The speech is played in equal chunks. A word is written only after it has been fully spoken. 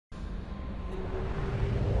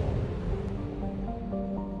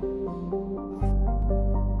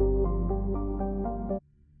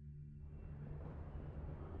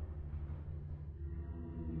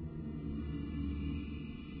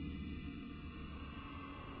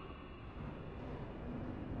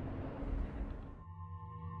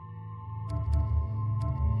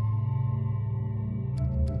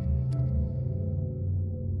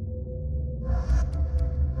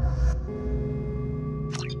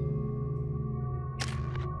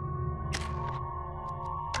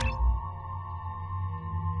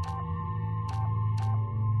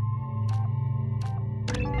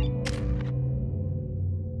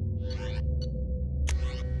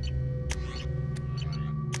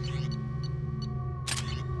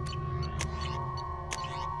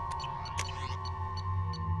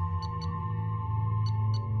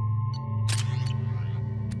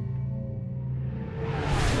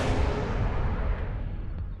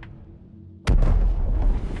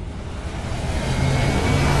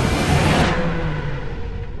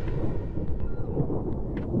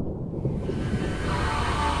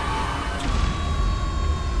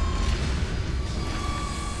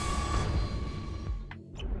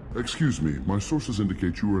Excuse me, my sources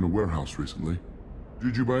indicate you were in a warehouse recently.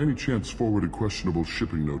 Did you by any chance forward a questionable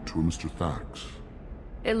shipping note to a Mr. Thax?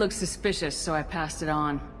 It looked suspicious, so I passed it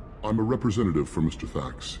on. I'm a representative for Mr.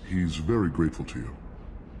 Thax. He's very grateful to you.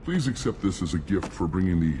 Please accept this as a gift for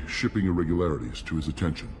bringing the shipping irregularities to his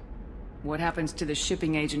attention. What happens to the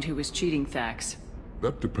shipping agent who was cheating Thax?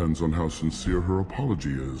 That depends on how sincere her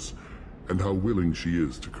apology is, and how willing she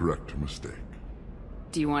is to correct her mistake.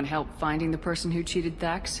 Do you want help finding the person who cheated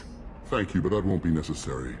Thax? Thank you, but that won't be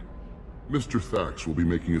necessary. Mr. Thax will be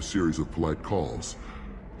making a series of polite calls.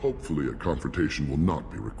 Hopefully a confrontation will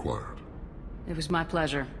not be required. It was my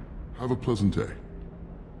pleasure. Have a pleasant day.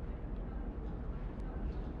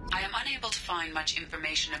 I am unable to find much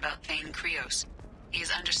information about Thane Krios. He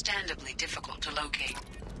is understandably difficult to locate.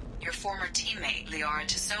 Your former teammate, Liara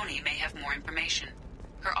Tassoni, may have more information.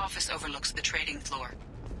 Her office overlooks the trading floor.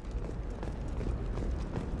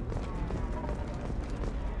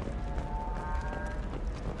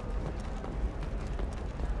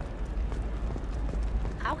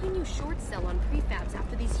 How can you short sell on prefabs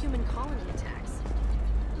after these human colony attacks?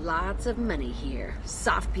 Lots of money here.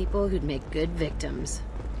 Soft people who'd make good victims.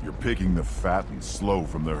 You're picking the fat and slow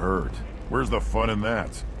from the herd. Where's the fun in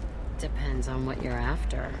that? Depends on what you're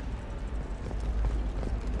after.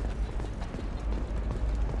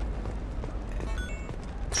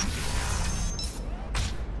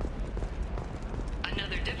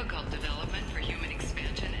 Another difficult development for human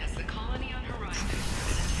expansion as the colony on Horizon has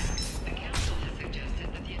been attacked. The Council has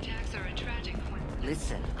suggested that the attacks are a tragic coincidence.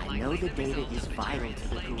 Listen, I know the data is viral to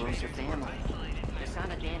the Kurosa family.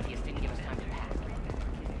 Persona Dantius didn't give us time to pack.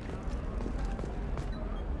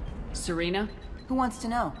 Serena? Who wants to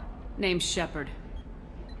know? Name's Shepard.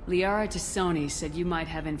 Liara Tassoni said you might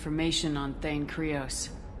have information on Thane Krios.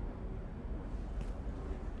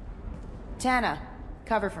 Tana,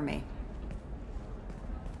 cover for me.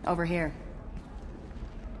 Over here.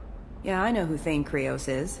 Yeah, I know who Thane Krios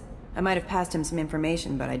is. I might have passed him some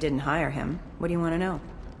information, but I didn't hire him. What do you want to know?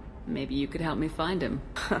 Maybe you could help me find him.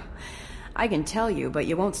 I can tell you, but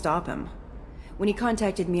you won't stop him. When he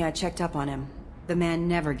contacted me, I checked up on him. The man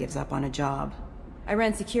never gives up on a job. I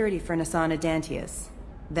ran security for Nasana Dantius.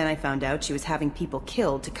 Then I found out she was having people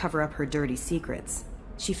killed to cover up her dirty secrets.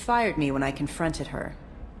 She fired me when I confronted her.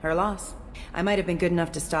 Her loss. I might have been good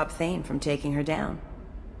enough to stop Thane from taking her down.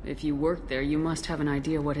 If you work there, you must have an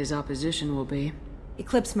idea what his opposition will be.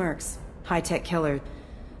 Eclipse mercs. High-tech killer.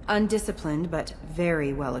 Undisciplined, but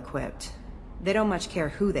very well equipped. They don't much care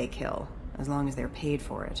who they kill, as long as they're paid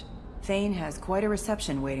for it. Thane has quite a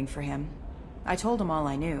reception waiting for him. I told him all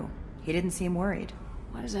I knew. He didn't seem worried.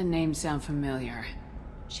 Why does that name sound familiar?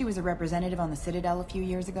 She was a representative on the Citadel a few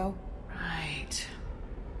years ago. Right.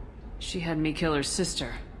 She had me kill her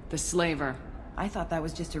sister, the slaver. I thought that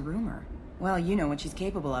was just a rumor. Well, you know what she's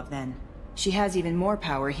capable of then. She has even more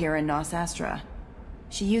power here in Nos Astra.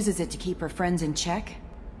 She uses it to keep her friends in check,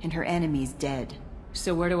 and her enemies dead.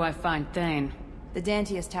 So where do I find Thane? The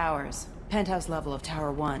Dantius Towers, penthouse level of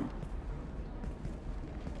Tower 1.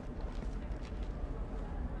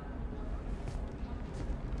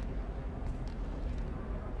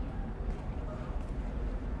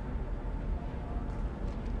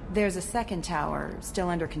 There's a second tower, still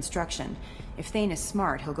under construction. If Thane is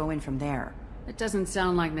smart, he'll go in from there. It doesn't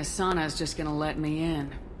sound like Nasana's just gonna let me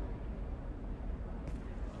in.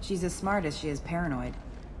 She's as smart as she is paranoid.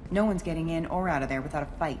 No one's getting in or out of there without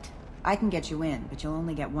a fight. I can get you in, but you'll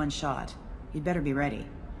only get one shot. You'd better be ready.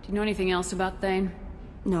 Do you know anything else about Thane?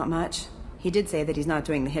 Not much. He did say that he's not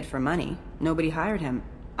doing the hit for money. Nobody hired him.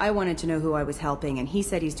 I wanted to know who I was helping, and he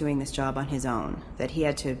said he's doing this job on his own. That he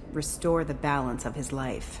had to restore the balance of his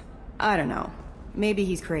life. I don't know. Maybe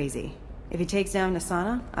he's crazy. If he takes down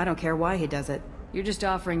Nasana, I don't care why he does it. You're just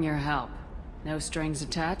offering your help. No strings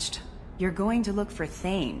attached? You're going to look for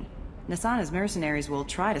Thane. Nasana's mercenaries will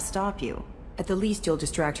try to stop you. At the least, you'll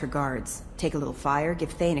distract her guards. Take a little fire,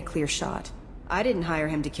 give Thane a clear shot. I didn't hire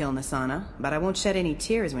him to kill Nasana, but I won't shed any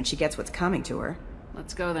tears when she gets what's coming to her.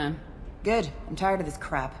 Let's go then. Good. I'm tired of this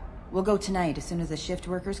crap. We'll go tonight as soon as the shift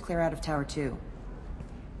workers clear out of Tower 2.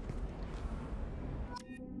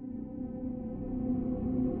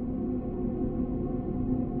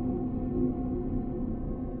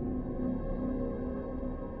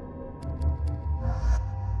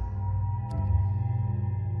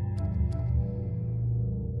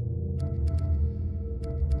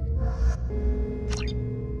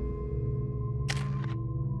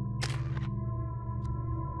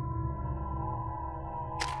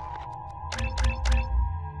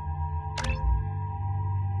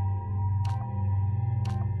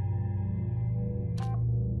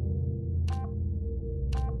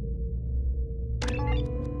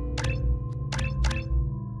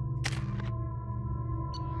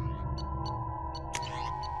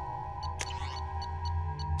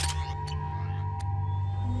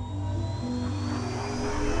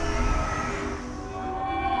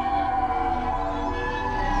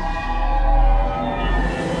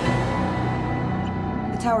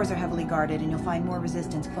 towers are heavily guarded, and you'll find more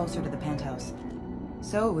resistance closer to the penthouse.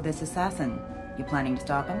 So, this assassin, you planning to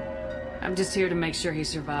stop him? I'm just here to make sure he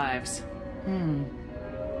survives.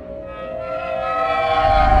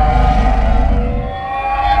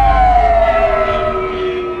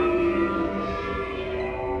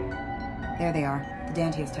 There they are, the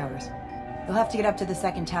Dantius towers. You'll have to get up to the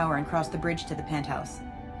second tower and cross the bridge to the penthouse.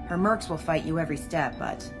 Her mercs will fight you every step,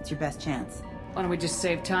 but it's your best chance. Why don't we just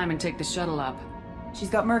save time and take the shuttle up? She's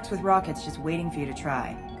got mercs with rockets just waiting for you to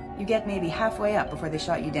try. You get maybe halfway up before they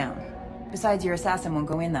shot you down. Besides, your assassin won't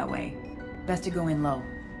go in that way. Best to go in low.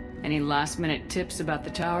 Any last-minute tips about the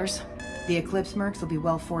towers? The Eclipse mercs will be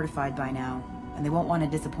well fortified by now, and they won't want to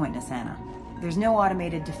disappoint Nasana. There's no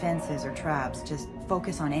automated defenses or traps, just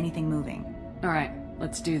focus on anything moving. Alright,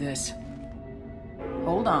 let's do this.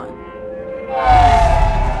 Hold on.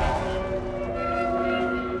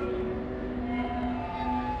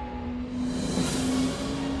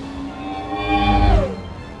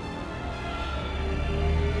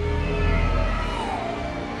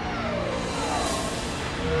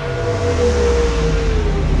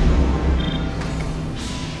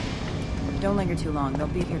 Don't linger too long. They'll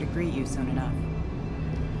be here to greet you soon enough.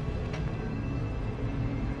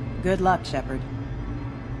 Good luck, Shepard.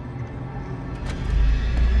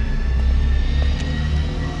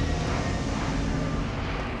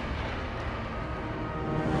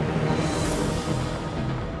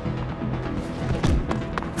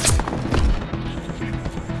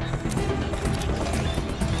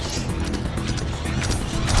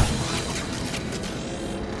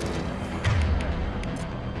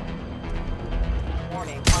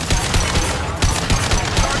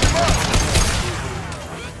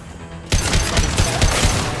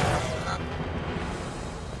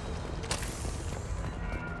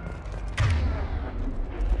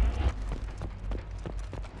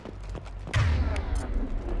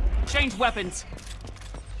 Change weapons!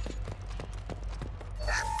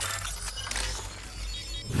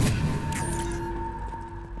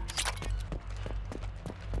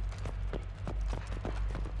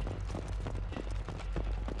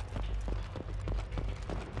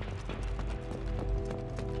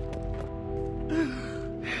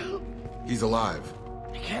 He's alive.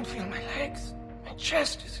 I can't feel my legs. My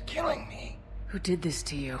chest is killing me. Who did this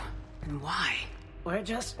to you? And why? We're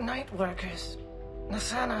just night workers.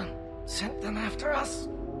 Nasana sent them after us.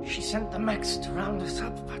 She sent the mechs to round us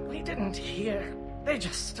up, but we didn't hear. They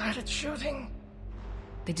just started shooting.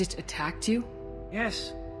 They just attacked you?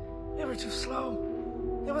 Yes. They were too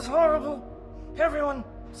slow. It was horrible. Everyone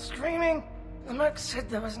screaming. The mechs said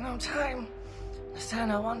there was no time.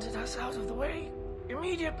 Nasana wanted us out of the way.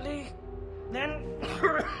 Immediately. Then...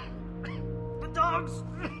 the dogs...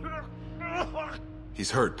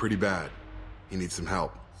 He's hurt pretty bad. He needs some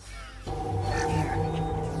help. Here.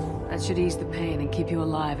 That should ease the pain and keep you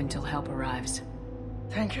alive until help arrives.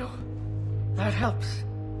 Thank you. That helps.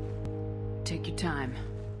 Take your time.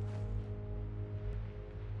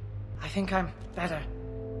 I think I'm better.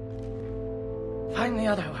 Find the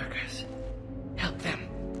other workers. Help them.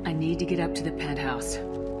 I need to get up to the penthouse.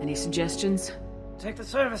 Any suggestions? Take the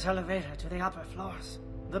service elevator to the upper floors.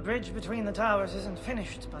 The bridge between the towers isn't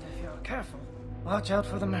finished, but if you're careful, watch out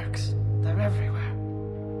for the mercs. They're everywhere.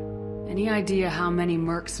 Any idea how many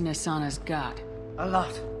mercs Nasana's got? A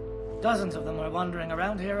lot. Dozens of them are wandering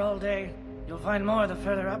around here all day. You'll find more the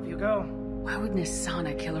further up you go. Why would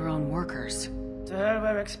Nasana kill her own workers? To her,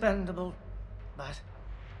 we're expendable. But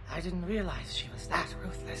I didn't realize she was that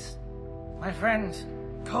ruthless. My friends,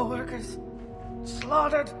 co-workers,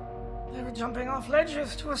 slaughtered. They were jumping off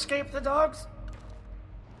ledges to escape the dogs.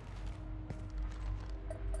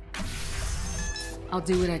 I'll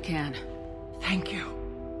do what I can. Thank you.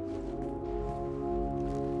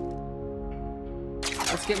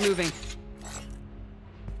 Let's get moving.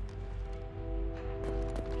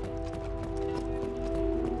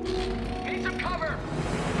 Need some cover!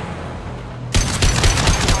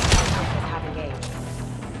 Have engaged.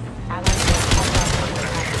 I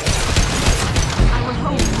will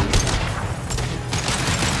hold you.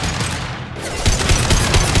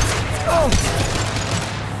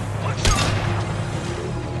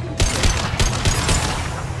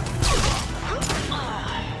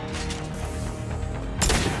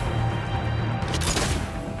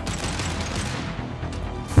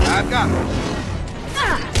 I've got him.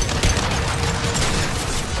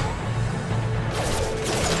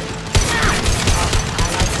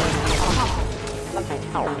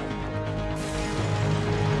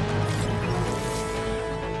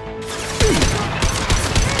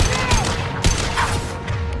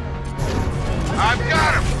 I've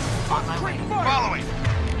got him. Following.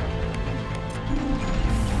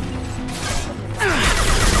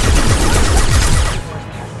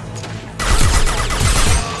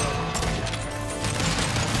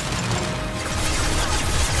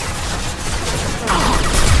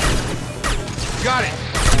 Got it!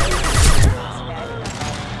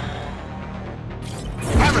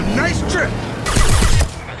 Have a nice trip!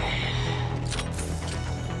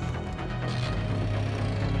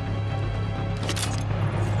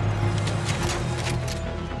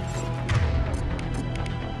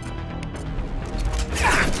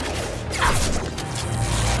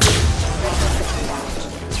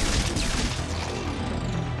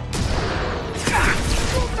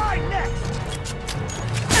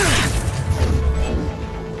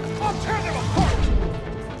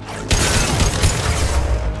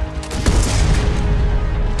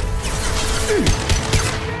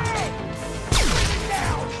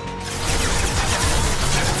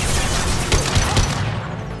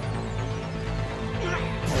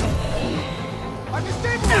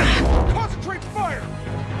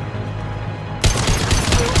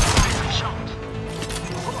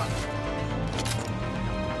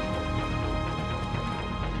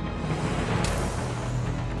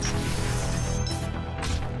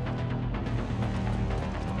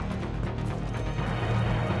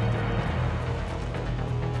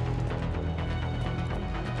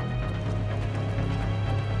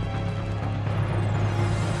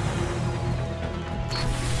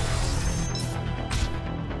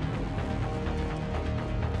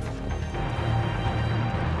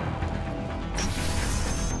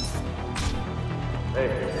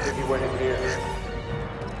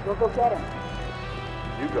 We'll go get him.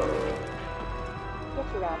 You go. Get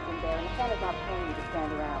your ass in there, and Santa's not paying you to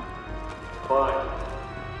stand around. Fine.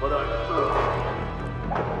 But I'm through.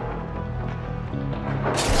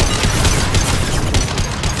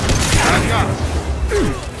 I got him.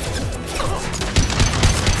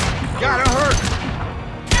 Gotta hurt.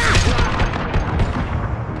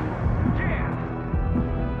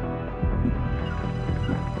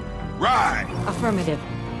 Right. Affirmative.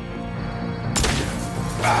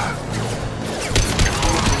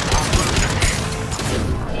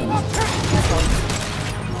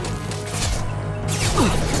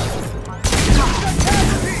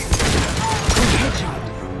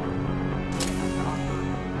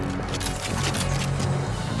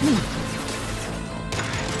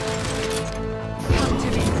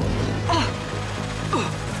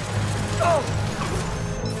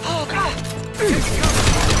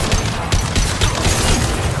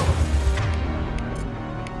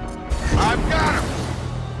 I've got him!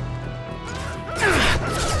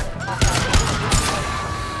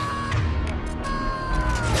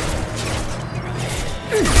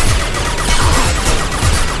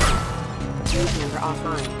 We're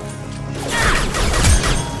offline.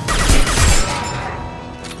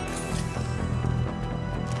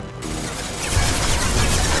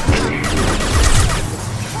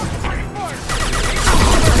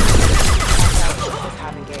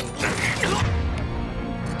 Have engaged.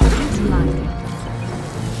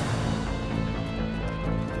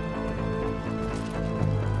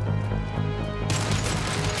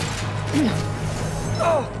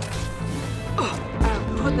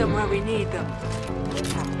 Put them where we need them.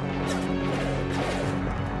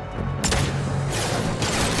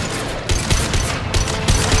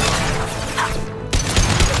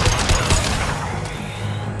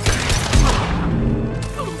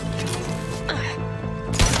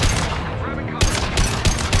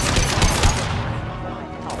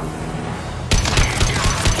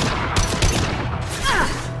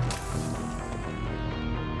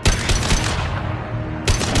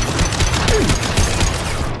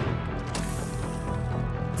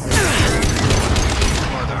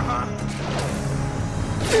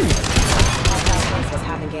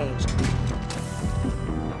 Have engaged.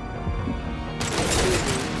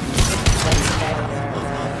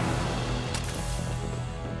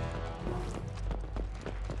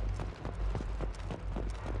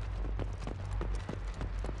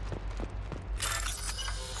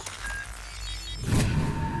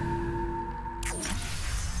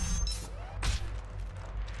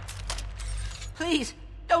 Please,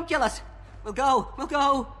 don't kill us. We'll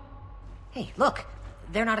go. Hey, look.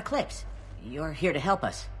 They're not Eclipse. You're here to help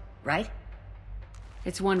us, right?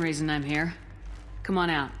 It's one reason I'm here. Come on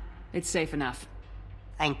out. It's safe enough.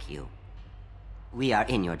 Thank you. We are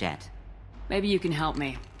in your debt. Maybe you can help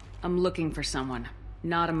me. I'm looking for someone.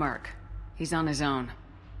 Not a merc. He's on his own.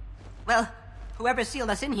 Well, whoever sealed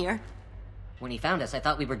us in here. When he found us, I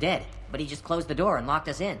thought we were dead, but he just closed the door and locked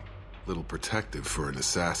us in. Little protective for an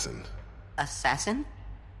assassin. Assassin?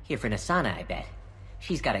 Here for Nasana, I bet.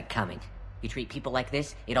 She's got it coming. You treat people like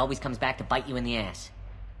this, it always comes back to bite you in the ass.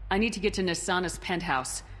 I need to get to Nasana's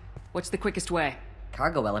penthouse. What's the quickest way?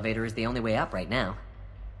 Cargo elevator is the only way up right now.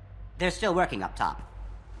 They're still working up top.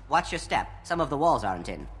 Watch your step. Some of the walls aren't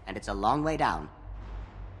in, and it's a long way down.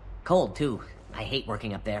 Cold, too. I hate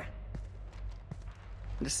working up there.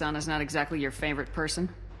 Nasana's not exactly your favorite person?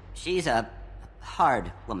 She's a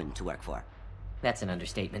hard woman to work for. That's an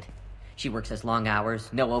understatement. She works us long hours,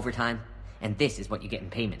 no overtime, and this is what you get in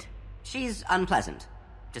payment. She's unpleasant,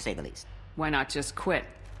 to say the least. Why not just quit?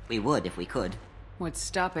 We would if we could. What's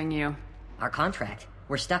stopping you? Our contract.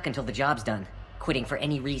 We're stuck until the job's done. Quitting for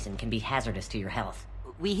any reason can be hazardous to your health.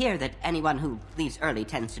 We hear that anyone who leaves early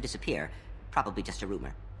tends to disappear. Probably just a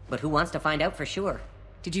rumor. But who wants to find out for sure?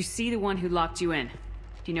 Did you see the one who locked you in?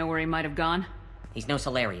 Do you know where he might have gone? He's no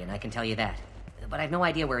Solarian, I can tell you that. But I've no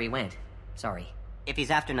idea where he went. Sorry. If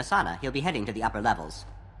he's after Nasana, he'll be heading to the upper levels.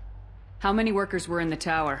 How many workers were in the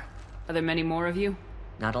tower? Are there many more of you?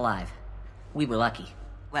 Not alive. We were lucky.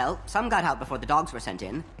 Well, some got out before the dogs were sent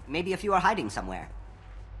in. Maybe a few are hiding somewhere.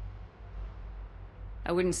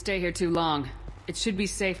 I wouldn't stay here too long. It should be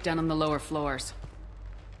safe down on the lower floors.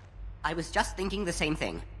 I was just thinking the same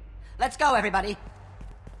thing. Let's go, everybody!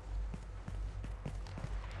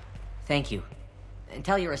 Thank you. And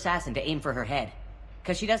tell your assassin to aim for her head.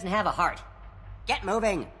 'Cause she doesn't have a heart. Get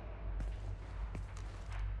moving!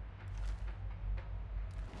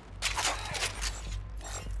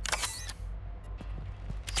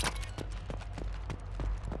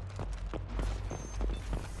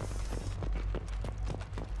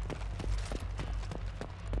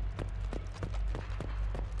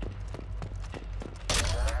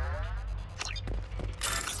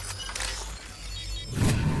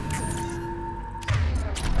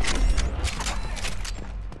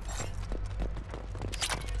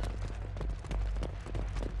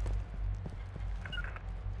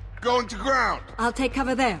 Going to ground! I'll take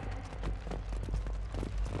cover there.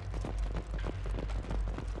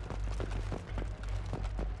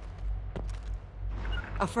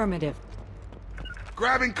 Affirmative.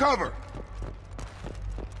 Grabbing cover!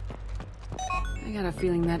 I got a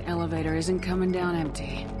feeling that elevator isn't coming down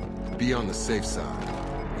empty. Be on the safe side.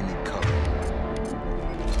 We need cover.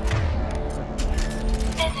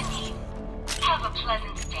 Bethany, have a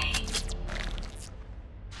pleasant day.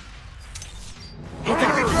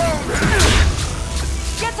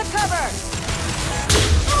 Get to cover!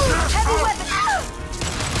 Heavy weapon!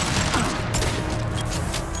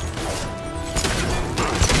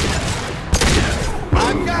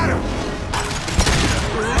 I've got him!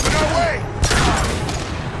 No way!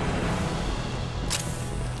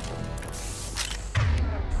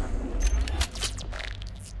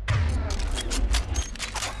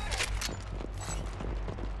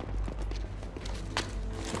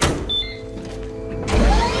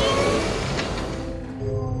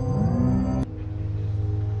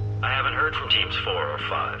 From teams 4 or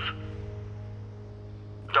 5.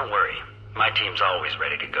 Don't worry, my team's always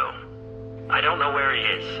ready to go. I don't know where he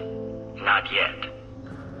is. Not yet.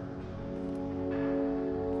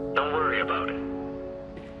 Don't worry about it.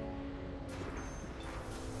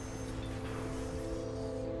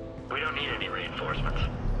 We don't need any reinforcements.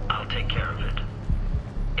 I'll take care of it.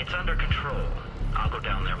 It's under control. I'll go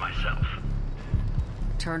down there myself.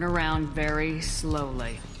 Turn around very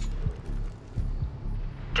slowly.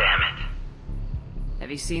 Damn it. Have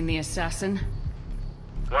you seen the assassin?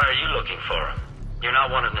 Why are you looking for him? You're not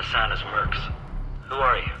one of Nasana's mercs. Who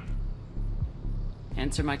are you?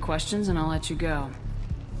 Answer my questions and I'll let you go.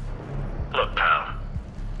 Look, pal.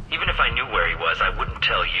 Even if I knew where he was, I wouldn't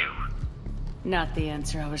tell you. Not the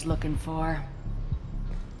answer I was looking for.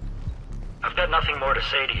 I've got nothing more to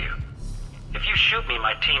say to you. If you shoot me,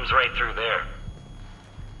 my team's right through there.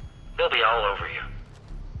 They'll be all over you.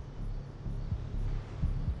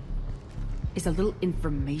 Is a little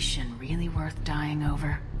information really worth dying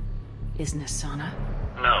over? Is Nasana?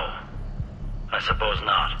 No. I suppose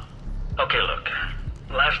not. Okay, look.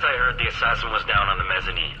 Last I heard, the assassin was down on the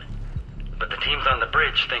mezzanine. But the teams on the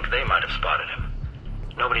bridge think they might have spotted him.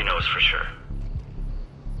 Nobody knows for sure.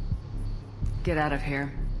 Get out of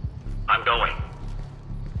here. I'm going.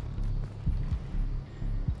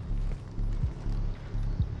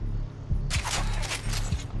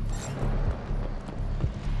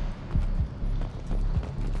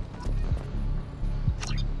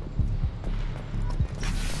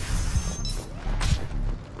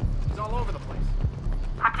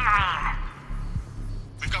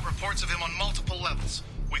 Of him on multiple levels.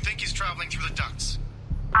 We think he's traveling through the ducts.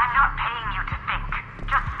 I'm not paying you to think.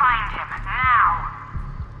 Just find him, now!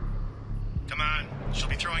 Come on. She'll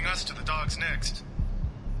be throwing us to the dogs next.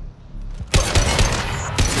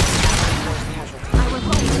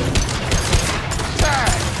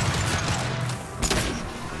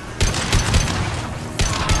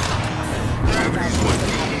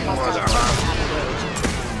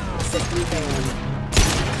 sickly band.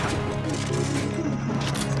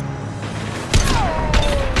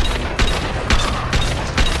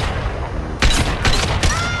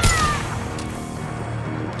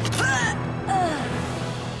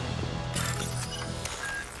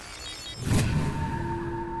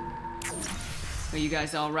 Are you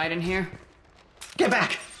guys all right in here? Get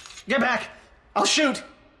back! Get back! I'll shoot!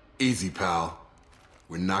 Easy, pal.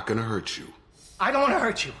 We're not gonna hurt you. I don't want to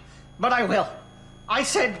hurt you, but I will. I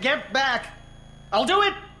said get back! I'll do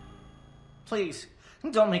it! Please,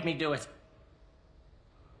 don't make me do it.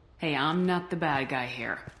 Hey, I'm not the bad guy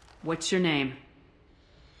here. What's your name?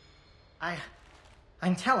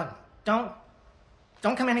 I'm Thane. Don't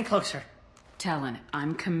come any closer. Thane,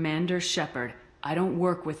 I'm Commander Shepard. I don't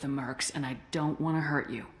work with the mercs, and I don't want to hurt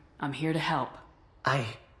you. I'm here to help.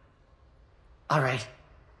 All right.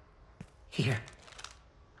 Here.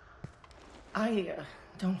 I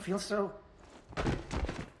don't feel so...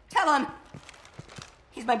 Thane!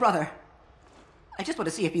 He's my brother. I just want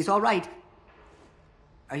to see if he's all right.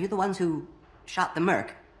 Are you the ones who shot the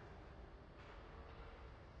merc?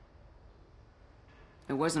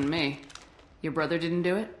 It wasn't me. Your brother didn't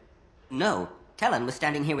do it? No. Thane was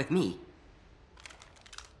standing here with me.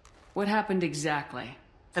 What happened exactly?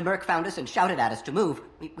 The merc found us and shouted at us to move.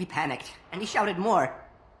 We panicked, and he shouted more.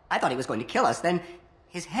 I thought he was going to kill us, then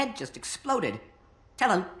his head just exploded.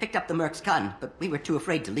 Thane picked up the merc's gun, but we were too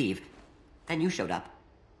afraid to leave. Then you showed up.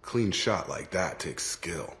 Clean shot like that takes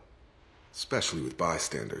skill. Especially with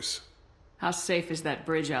bystanders. How safe is that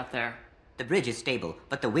bridge out there? The bridge is stable,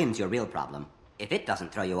 but the wind's your real problem. If it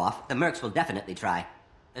doesn't throw you off, the mercs will definitely try.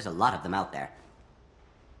 There's a lot of them out there.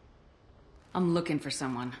 I'm looking for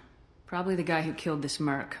someone. Probably the guy who killed this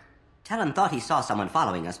merc. Thane thought he saw someone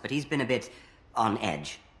following us, but he's been a bit on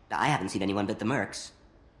edge. I haven't seen anyone but the mercs.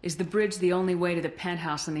 Is the bridge the only way to the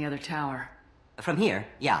penthouse in the other tower? From here,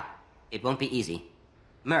 yeah. It won't be easy.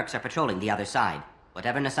 Mercs are patrolling the other side.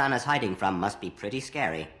 Whatever Nasana's hiding from must be pretty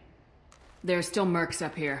scary. There are still mercs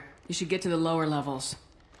up here. You should get to the lower levels.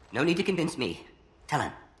 No need to convince me.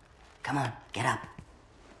 Thane, come on, get up.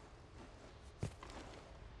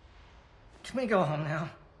 Can we go home now?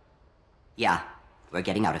 Yeah, we're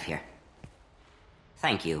getting out of here.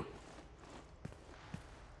 Thank you.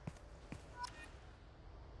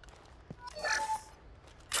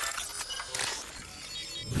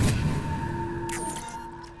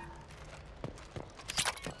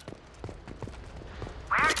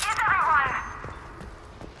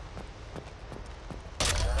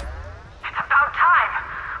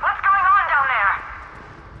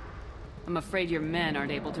 I'm afraid your men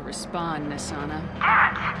aren't able to respond, Nasana.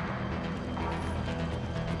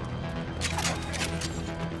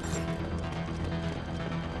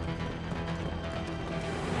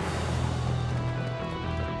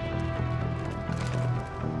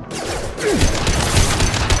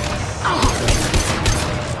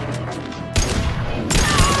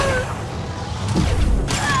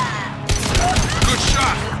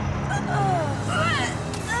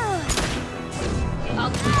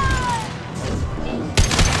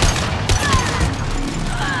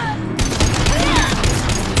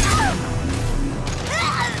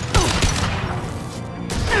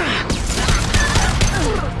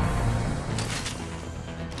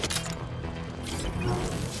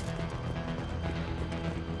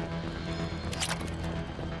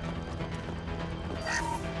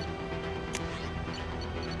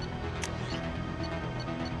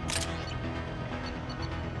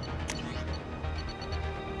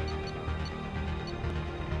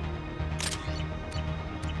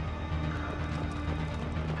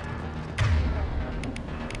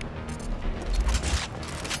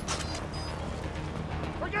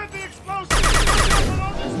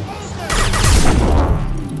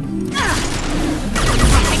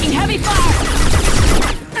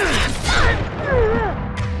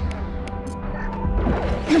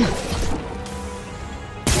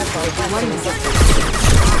 Damn it!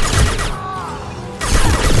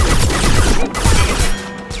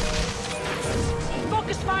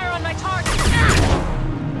 Focus fire on my target!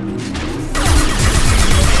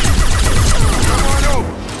 Come on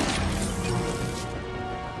over!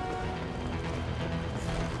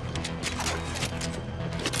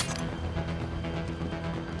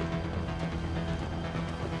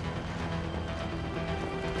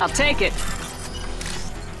 I'll take it.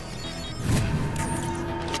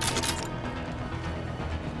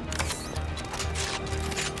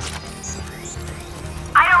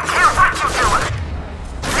 I don't care what you do.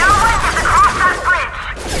 No one gets across that bridge.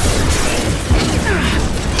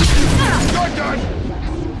 You're done!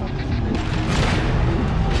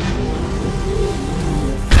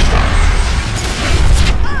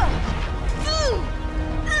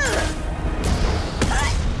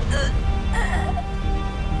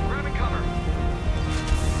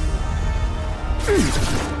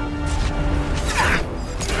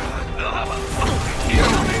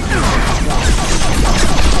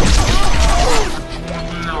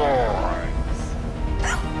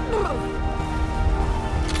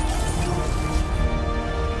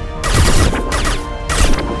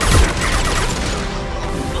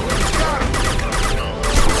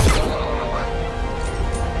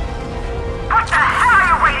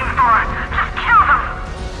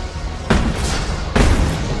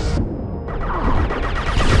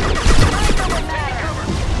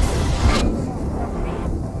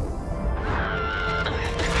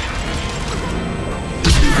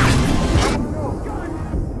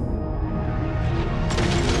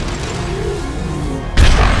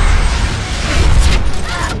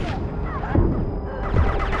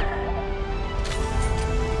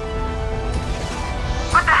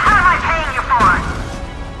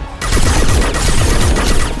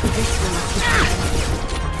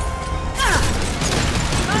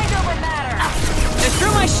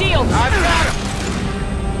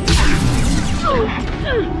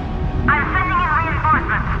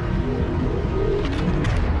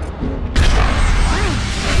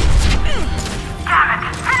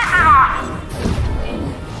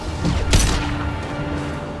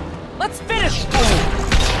 Let's finish!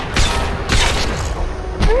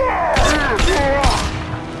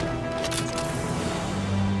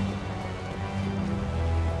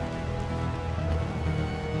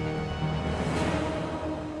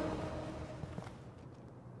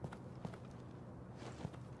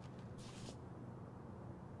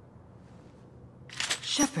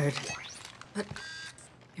 Shepard, but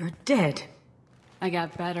you're dead. I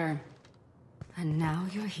got better. And now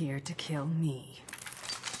you're here to kill me.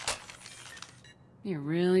 You're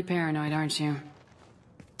really paranoid, aren't you?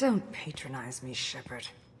 Don't patronize me, Shepard.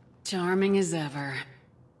 Charming as ever.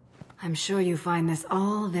 I'm sure you find this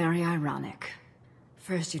all very ironic.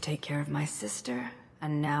 First you take care of my sister,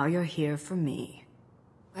 and now you're here for me.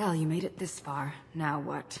 Well, you made it this far. Now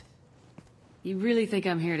what? You really think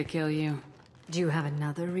I'm here to kill you? Do you have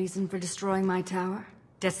another reason for destroying my tower?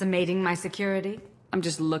 Decimating my security? I'm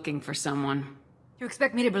just looking for someone. You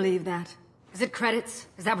expect me to believe that? Is it credits?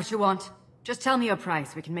 Is that what you want? Just tell me your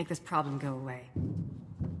price. We can make this problem go away.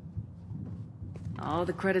 All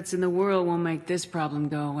the credits in the world won't make this problem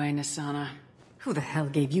go away, Nasana. Who the hell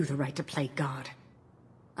gave you the right to play God?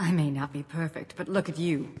 I may not be perfect, but look at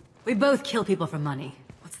you. We both kill people for money.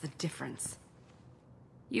 What's the difference?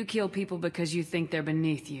 You kill people because you think they're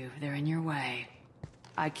beneath you. They're in your way.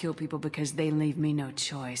 I kill people because they leave me no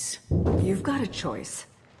choice. You've got a choice.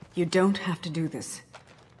 You don't have to do this.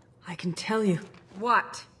 I can tell you.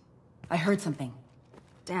 What? I heard something.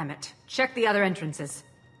 Damn it. Check the other entrances.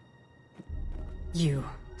 You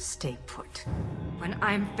stay put. When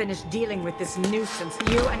I'm finished dealing with this nuisance,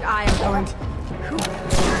 you and I am going to...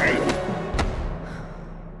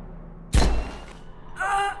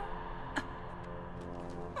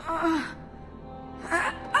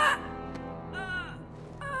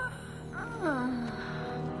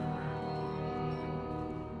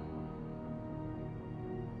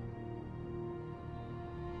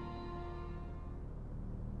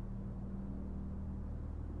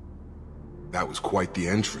 That was quite the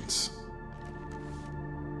entrance.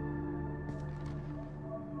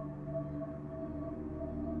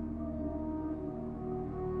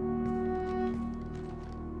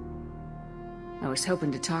 I was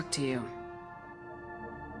hoping to talk to you.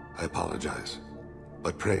 I apologize,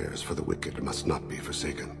 but prayers for the wicked must not be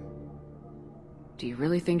forsaken. Do you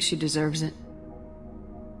really think she deserves it?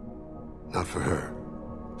 Not for her.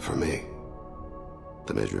 For me.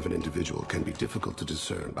 The measure of an individual can be difficult to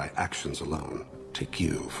discern by actions alone. Take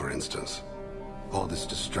you, for instance. All this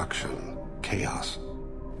destruction, chaos.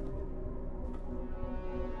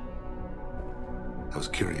 I was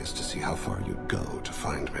curious to see how far you'd go to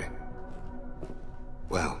find me.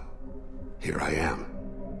 Well, here I am.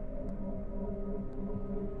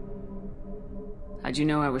 How'd you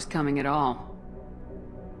know I was coming at all?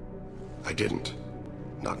 I didn't.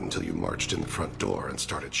 Not until you marched in the front door and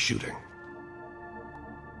started shooting.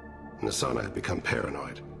 Nasana had become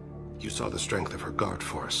paranoid. You saw the strength of her guard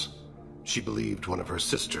force. She believed one of her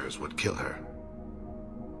sisters would kill her.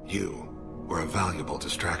 You were a valuable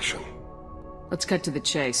distraction. Let's cut to the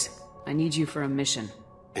chase. I need you for a mission.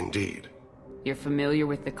 Indeed. You're familiar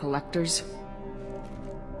with the Collectors?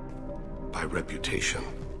 By reputation.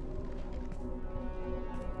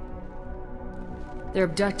 They're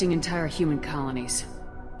abducting entire human colonies.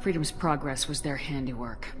 Freedom's Progress was their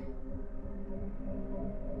handiwork.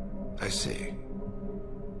 I see.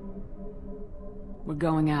 We're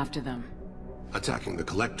going after them. Attacking the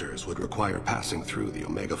Collectors would require passing through the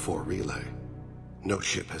Omega-4 relay. No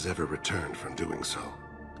ship has ever returned from doing so.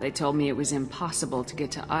 They told me it was impossible to get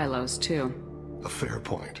to Ilos, too. A fair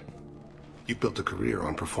point. You built a career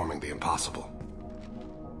on performing the impossible.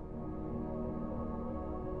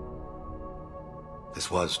 This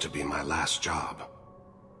was to be my last job.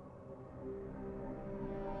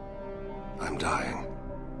 I'm dying.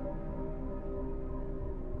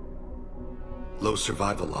 Low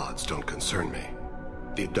survival odds don't concern me.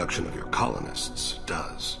 The abduction of your colonists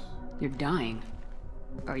does. You're dying.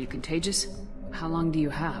 Are you contagious? How long do you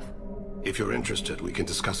have? If you're interested, we can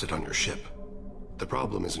discuss it on your ship. The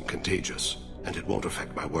problem isn't contagious, and it won't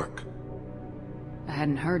affect my work. I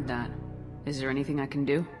hadn't heard that. Is there anything I can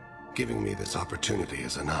do? Giving me this opportunity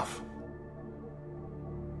is enough.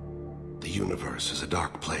 The universe is a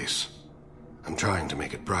dark place. I'm trying to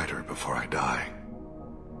make it brighter before I die.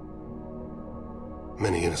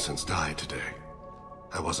 Many innocents died today.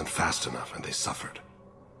 I wasn't fast enough and they suffered.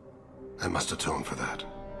 I must atone for that.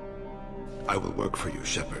 I will work for you,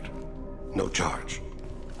 Shepard. No charge.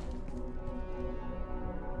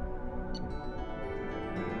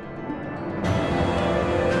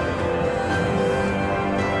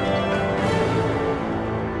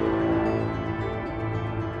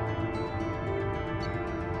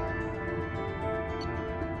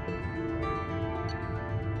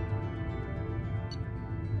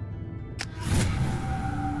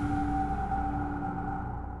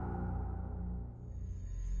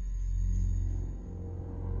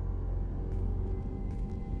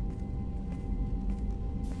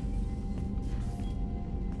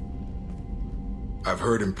 I've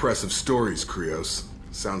heard impressive stories, Krios.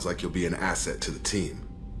 Sounds like you'll be an asset to the team.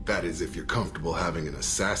 That is, if you're comfortable having an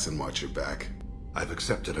assassin watch your back. I've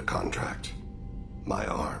accepted a contract. My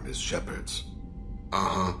arm is Shepard's.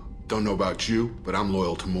 Uh-huh. Don't know about you, but I'm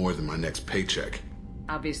loyal to more than my next paycheck.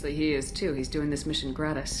 Obviously he is too. He's doing this mission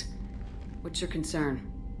gratis. What's your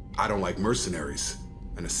concern? I don't like mercenaries.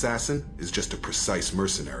 An assassin is just a precise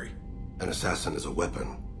mercenary. An assassin is a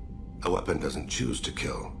weapon. A weapon doesn't choose to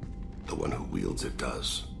kill. The one who wields it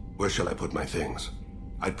does. Where shall I put my things?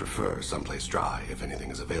 I'd prefer someplace dry if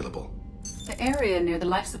anything is available. The area near the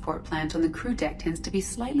life support plant on the crew deck tends to be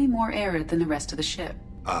slightly more arid than the rest of the ship.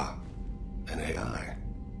 Ah, an AI.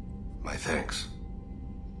 My thanks.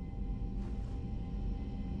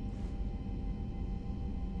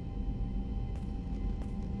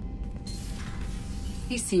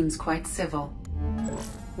 He seems quite civil.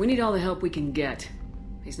 We need all the help we can get.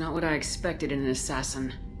 He's not what I expected in an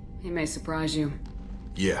assassin. He may surprise you.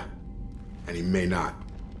 Yeah, and he may not.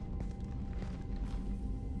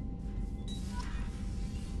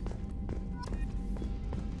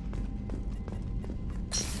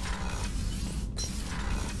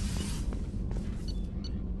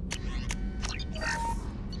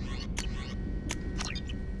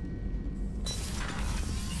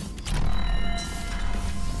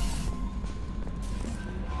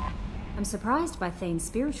 I'm surprised by Thane's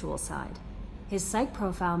spiritual side. His psych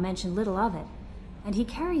profile mentioned little of it, and he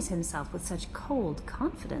carries himself with such cold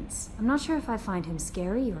confidence. I'm not sure if I find him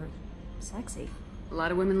scary or sexy. A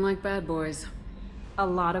lot of women like bad boys. A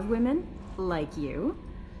lot of women? Like you?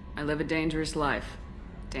 I live a dangerous life.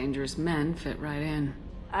 Dangerous men fit right in.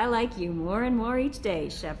 I like you more and more each day,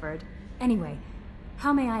 Shepard. Anyway,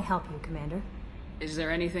 how may I help you, Commander? Is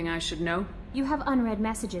there anything I should know? You have unread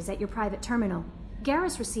messages at your private terminal.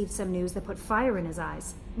 Garrus received some news that put fire in his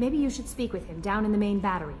eyes. Maybe you should speak with him down in the main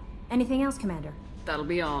battery. Anything else, Commander? That'll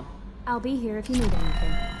be all. I'll be here if you need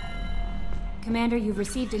anything. Commander, you've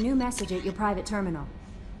received a new message at your private terminal.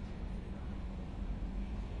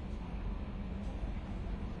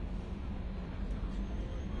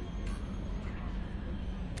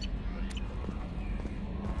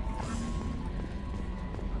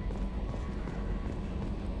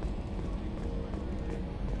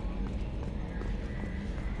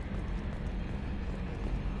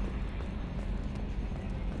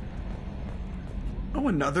 Oh,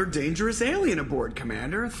 another dangerous alien aboard,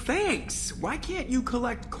 Commander. Thanks. Why can't you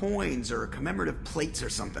collect coins or commemorative plates or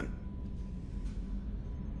something?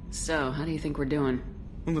 So, how do you think we're doing?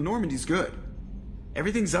 Well, the Normandy's good.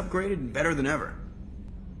 Everything's upgraded and better than ever.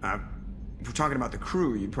 If we're talking about the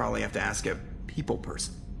crew, you'd probably have to ask a people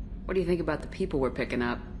person. What do you think about the people we're picking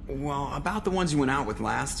up? Well, about the ones you went out with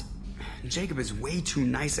last. Jacob is way too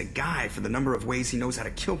nice a guy for the number of ways he knows how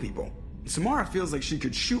to kill people. Samara feels like she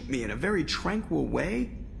could shoot me in a very tranquil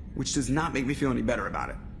way, which does not make me feel any better about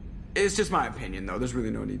it. It's just my opinion, though. There's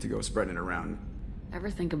really no need to go spreading it around.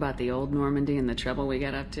 Ever think about the old Normandy and the trouble we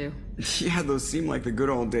got up to? Yeah, those seem like the good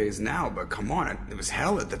old days now, but come on, it was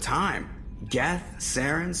hell at the time. Geth,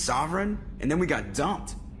 Saren, Sovereign, and then we got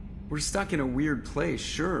dumped. We're stuck in a weird place,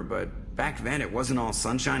 sure, but back then it wasn't all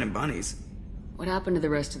sunshine and bunnies. What happened to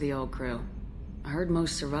the rest of the old crew? I heard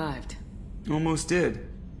most survived. Almost did.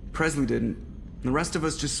 Presley didn't. The rest of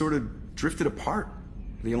us just sort of drifted apart.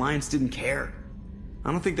 The Alliance didn't care.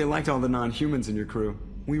 I don't think they liked all the non-humans in your crew.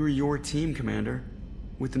 We were your team, Commander.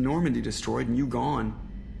 With the Normandy destroyed and you gone,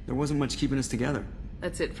 there wasn't much keeping us together.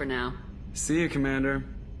 That's it for now. See you, Commander.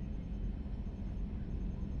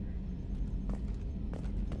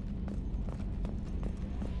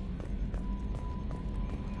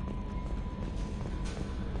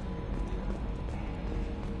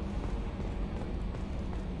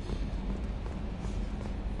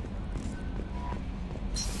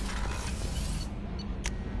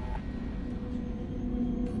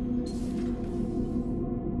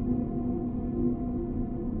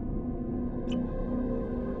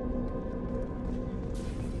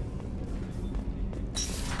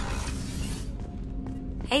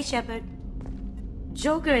 Hey, Shepard.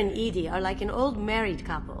 Joker and Edie are like an old married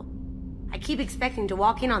couple. I keep expecting to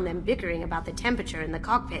walk in on them bickering about the temperature in the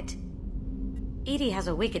cockpit. Edie has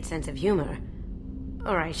a wicked sense of humor.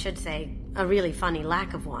 Or I should say, a really funny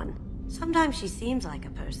lack of one. Sometimes she seems like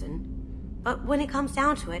a person. But when it comes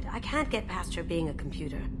down to it, I can't get past her being a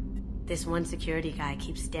computer. This one security guy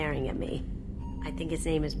keeps staring at me. I think his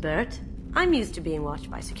name is Bert. I'm used to being watched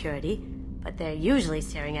by security, but they're usually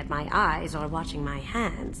staring at my eyes or watching my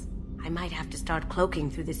hands. I might have to start cloaking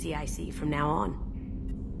through the CIC from now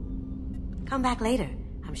on. Come back later.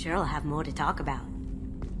 I'm sure I'll have more to talk about.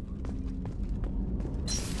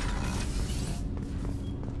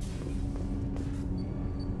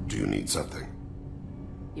 Do you need something?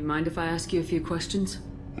 You mind if I ask you a few questions?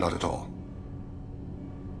 Not at all.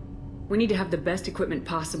 We need to have the best equipment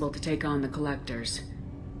possible to take on the Collectors.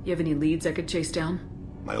 You have any leads I could chase down?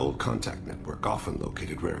 My old contact network often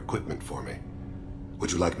located rare equipment for me.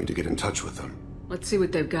 Would you like me to get in touch with them? Let's see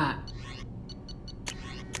what they've got.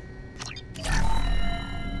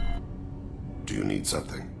 Do you need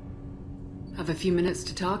something? Have a few minutes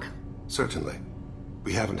to talk? Certainly.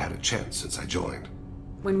 We haven't had a chance since I joined.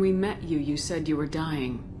 When we met you, you said you were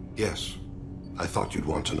dying. Yes. I thought you'd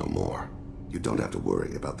want to know more. You don't have to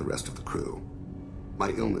worry about the rest of the crew. My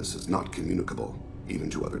illness is not communicable,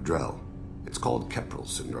 even to other Drell. It's called Keprel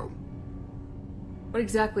syndrome. What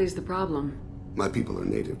exactly is the problem? My people are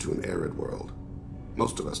native to an arid world.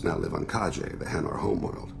 Most of us now live on Kaje, the Hanar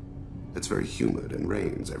homeworld. It's very humid and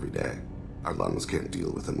rains every day. Our lungs can't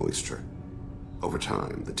deal with the moisture. Over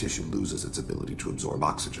time, the tissue loses its ability to absorb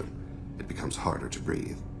oxygen. It becomes harder to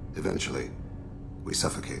breathe. Eventually, we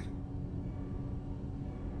suffocate.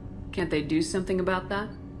 Can't they do something about that?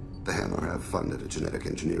 The Hanar have funded a genetic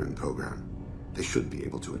engineering program. They should be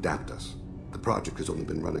able to adapt us. The project has only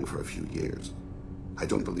been running for a few years. I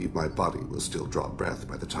don't believe my body will still draw breath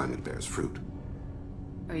by the time it bears fruit.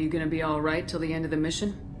 Are you gonna be all right till the end of the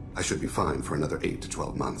mission? I should be fine for another 8 to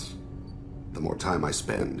 12 months. The more time I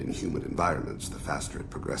spend in humid environments, the faster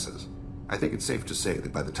it progresses. I think it's safe to say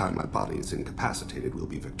that by the time my body is incapacitated, we'll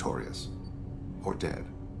be victorious. Or dead.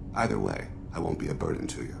 Either way, I won't be a burden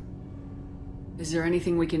to you. Is there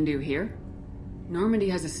anything we can do here? Normandy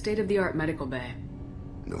has a state-of-the-art medical bay.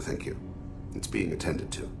 No, thank you. It's being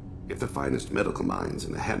attended to. If the finest medical minds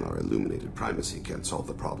in the Hanar illuminated primacy can't solve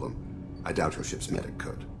the problem, I doubt your ship's medic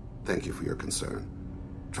could. Thank you for your concern.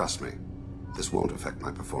 Trust me, this won't affect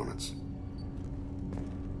my performance.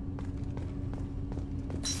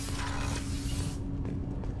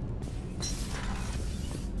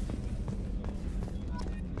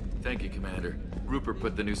 Thank you, Commander. Rupert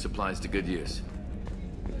put the new supplies to good use.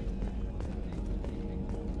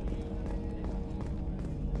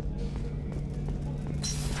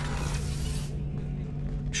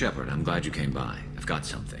 Shepard, I'm glad you came by. I've got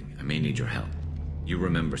something. I may need your help. You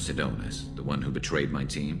remember Sidonis, the one who betrayed my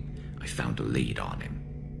team? I found a lead on him.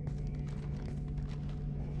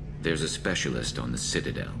 There's a specialist on the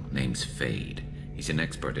Citadel, name's Fade. He's an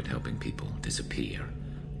expert at helping people disappear.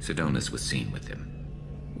 Sidonis was seen with him.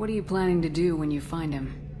 What are you planning to do when you find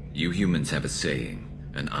him? You humans have a saying,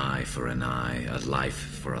 an eye for an eye, a life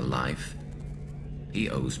for a life. He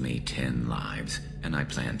owes me 10 lives, and I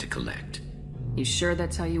plan to collect. You sure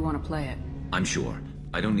that's how you want to play it? I'm sure.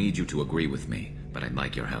 I don't need you to agree with me, but I'd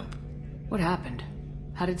like your help. What happened?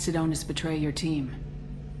 How did Sidonis betray your team?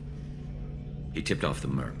 He tipped off the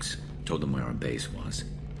mercs, told them where our base was.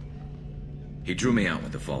 He drew me out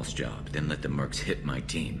with a false job, then let the mercs hit my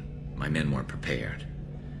team. My men weren't prepared.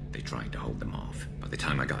 They tried to hold them off. By the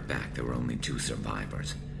time I got back, there were only 2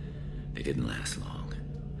 survivors. They didn't last long.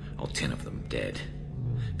 All 10 of them dead.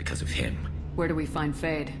 Because of him. Where do we find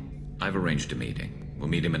Fade? I've arranged a meeting. We'll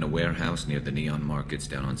meet him in a warehouse near the Neon Markets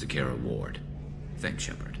down on Zakera Ward. Thanks,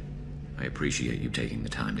 Shepard. I appreciate you taking the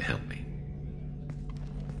time to help me.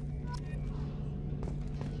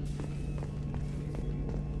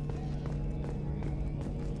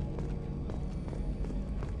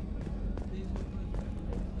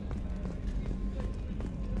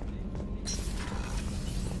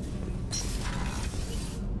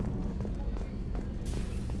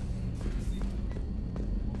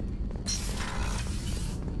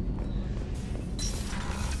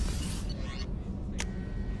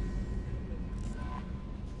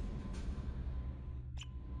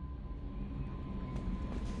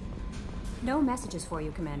 No messages for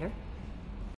you, Commander.